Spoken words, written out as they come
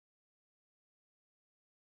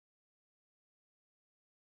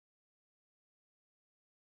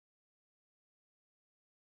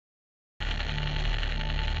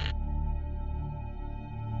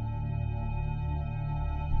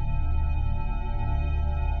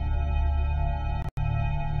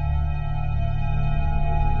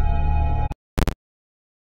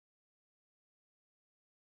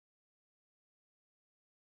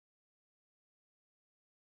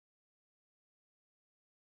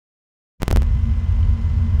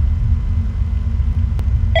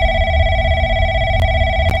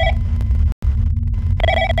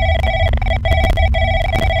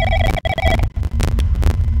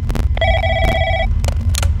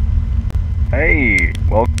Hey,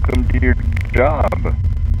 welcome to your job.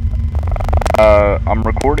 I'm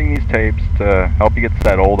recording these tapes to help you get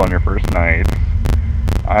settled on your first nights.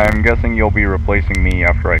 I'm guessing you'll be replacing me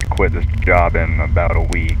after I quit this job in about a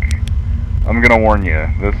week. I'm gonna warn you,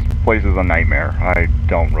 this place is a nightmare. I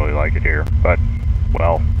don't really like it here, but,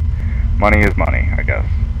 well, money is money, I guess.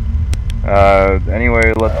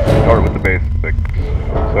 Anyway, let's start with the basics.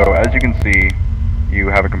 So, as you can see, you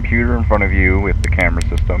have a computer in front of you with the camera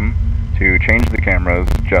system. To change the cameras,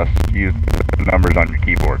 just use the numbers on your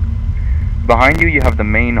keyboard. Behind you, you have the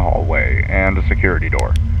main hallway and a security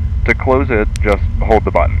door. To close it, just hold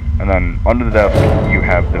the button, and then under the desk, you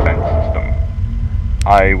have the vent system.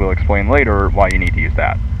 I will explain later why you need to use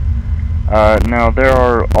that. Now, there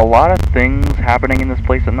are a lot of things happening in this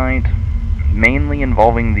place at night, mainly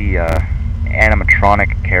involving the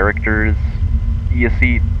animatronic characters. You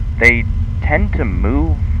see, they tend to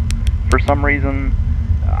move for some reason.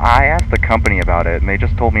 I asked the company about it, and they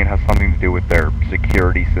just told me it has something to do with their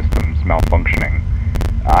security systems malfunctioning.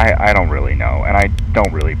 I don't really know, and I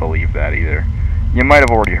don't really believe that either. You might have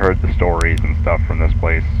already heard the stories and stuff from this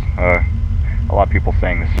place. A lot of people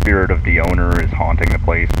saying the spirit of the owner is haunting the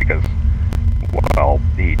place because, well,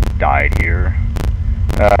 he died here.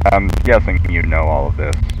 I'm guessing you know all of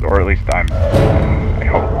this, or at least I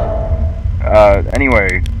hope.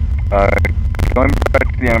 Anyway, going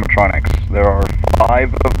back to the animatronics, there are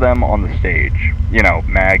 5 of them on the stage. You know,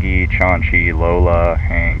 Maggie, Chauncey, Lola,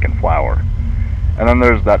 Hank, and Flower. And then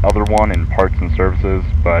there's that other one in parts and services,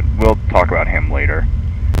 but we'll talk about him later.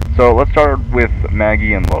 So let's start with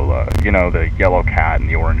Maggie and Lola, you know, the yellow cat and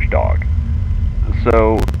the orange dog.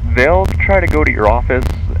 So they'll try to go to your office,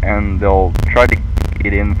 and they'll try to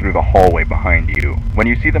get in through the hallway behind you. When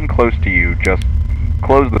you see them close to you, just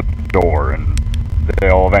close the door, and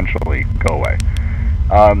they'll eventually go away.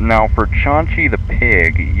 Now for Chauncey the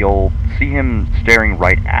pig, you'll see him staring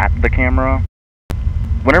right at the camera.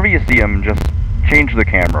 Whenever you see him, just change the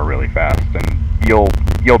camera really fast, and you'll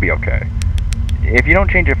be okay. If you don't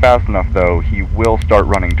change it fast enough, though, he will start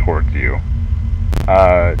running towards you.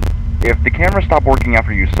 If the camera stopped working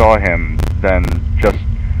after you saw him, then just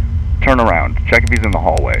turn around, check if he's in the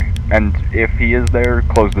hallway, and if he is there,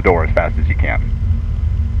 close the door as fast as you can.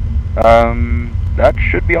 That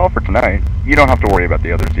should be all for tonight. You don't have to worry about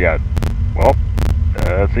the others yet. Well,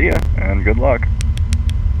 see ya, and good luck.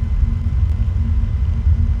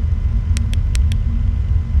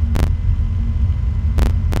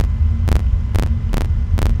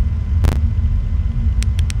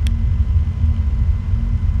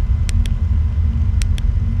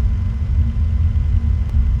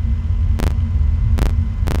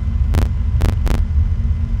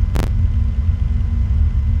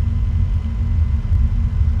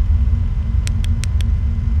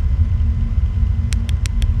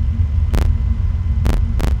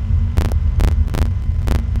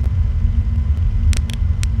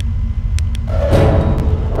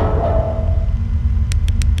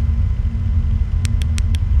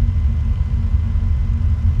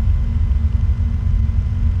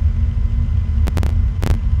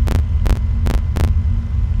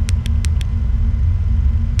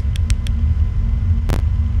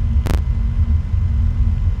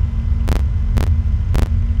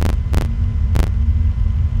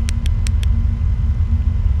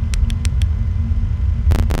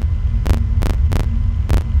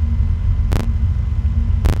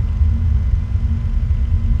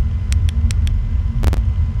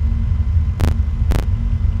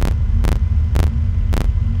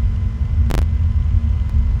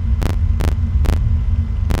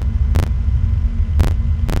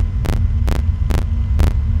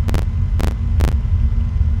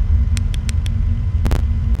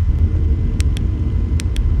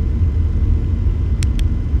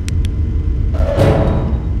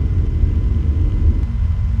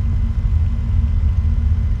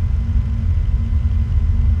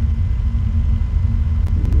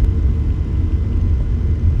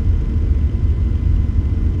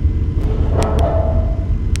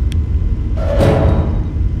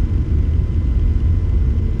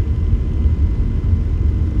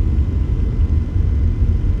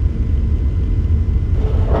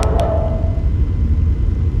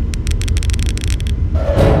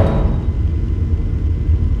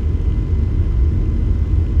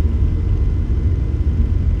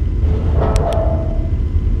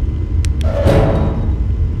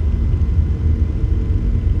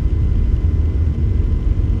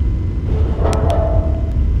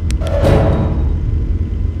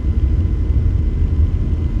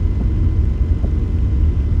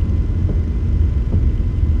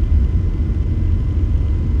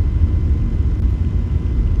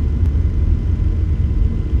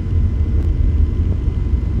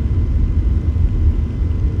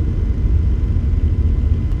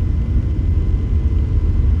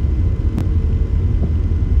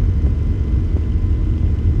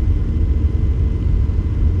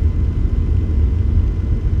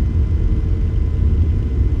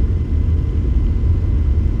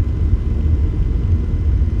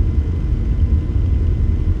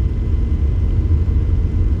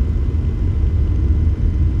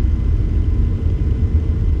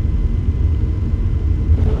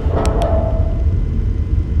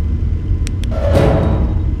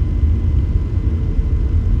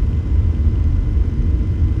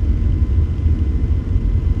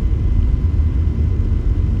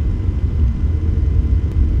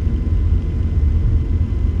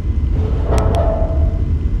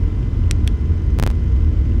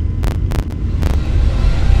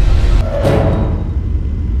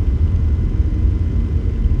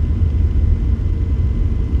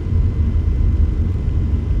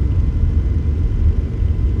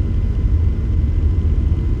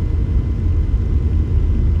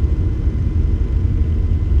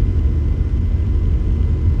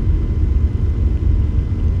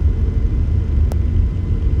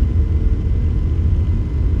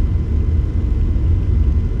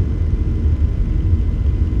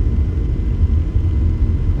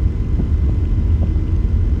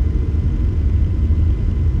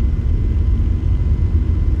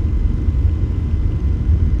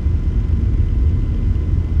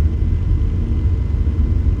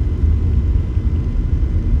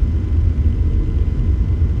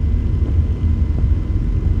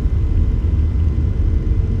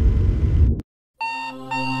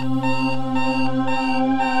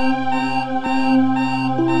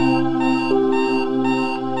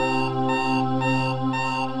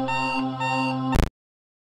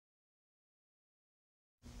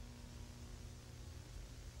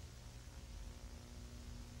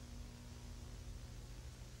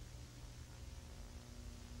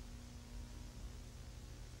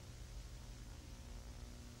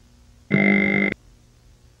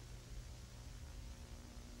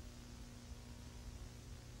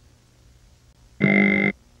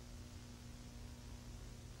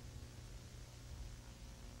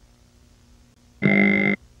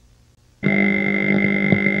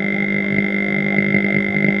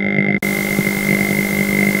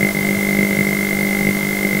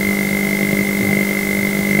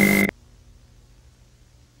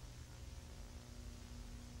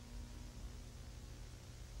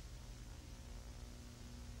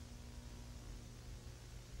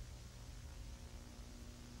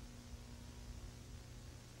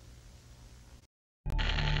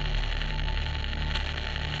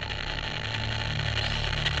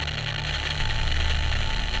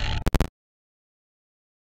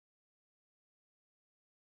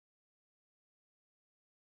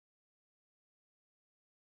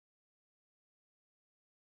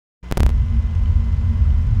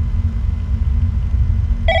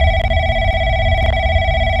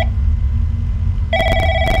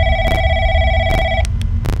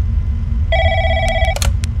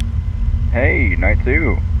 Hey, night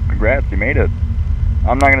 2. Congrats, you made it.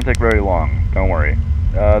 I'm not going to take very long, don't worry.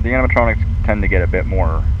 The animatronics tend to get a bit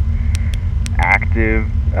more active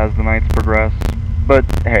as the nights progress, but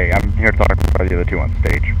hey, I'm here to talk about the other two on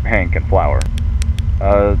stage, Hank and Flower.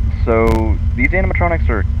 So these animatronics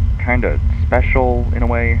are kinda special in a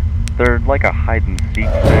way. They're like a hide-and-seek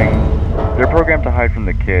thing. They're programmed to hide from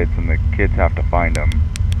the kids, and the kids have to find them.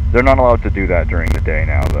 They're not allowed to do that during the day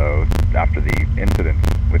now, though, after the incident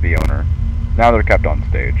with the owner. Now they're kept on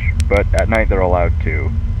stage, but at night they're allowed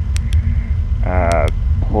to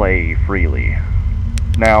play freely.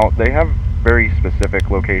 Now, they have very specific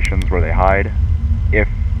locations where they hide. If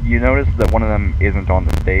you notice that one of them isn't on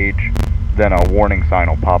the stage, then a warning sign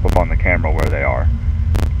will pop up on the camera where they are.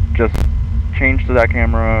 Just change to that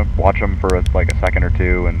camera, watch them for like a second or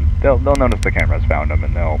two, and they'll notice the camera's found them,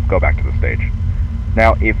 and they'll go back to the stage.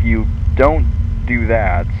 Now, if you don't do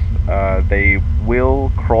that, they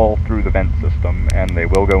will crawl through the vent system, and they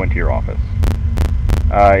will go into your office.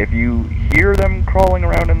 If you hear them crawling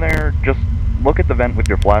around in there, just look at the vent with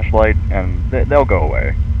your flashlight, and they'll go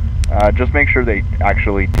away. Just make sure they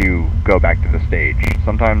actually do go back to the stage.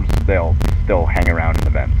 Sometimes they'll still hang around in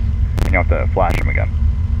the vents, and you have to flash them again.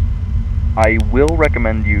 I will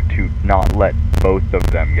recommend you to not let both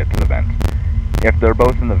of them get to the vent. If they're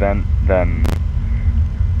both in the vent, then,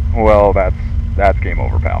 well, that's game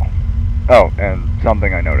over, pal. Oh, and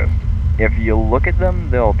something I noticed. If you look at them,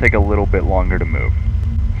 they'll take a little bit longer to move.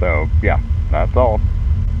 So, yeah, that's all.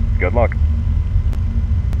 Good luck.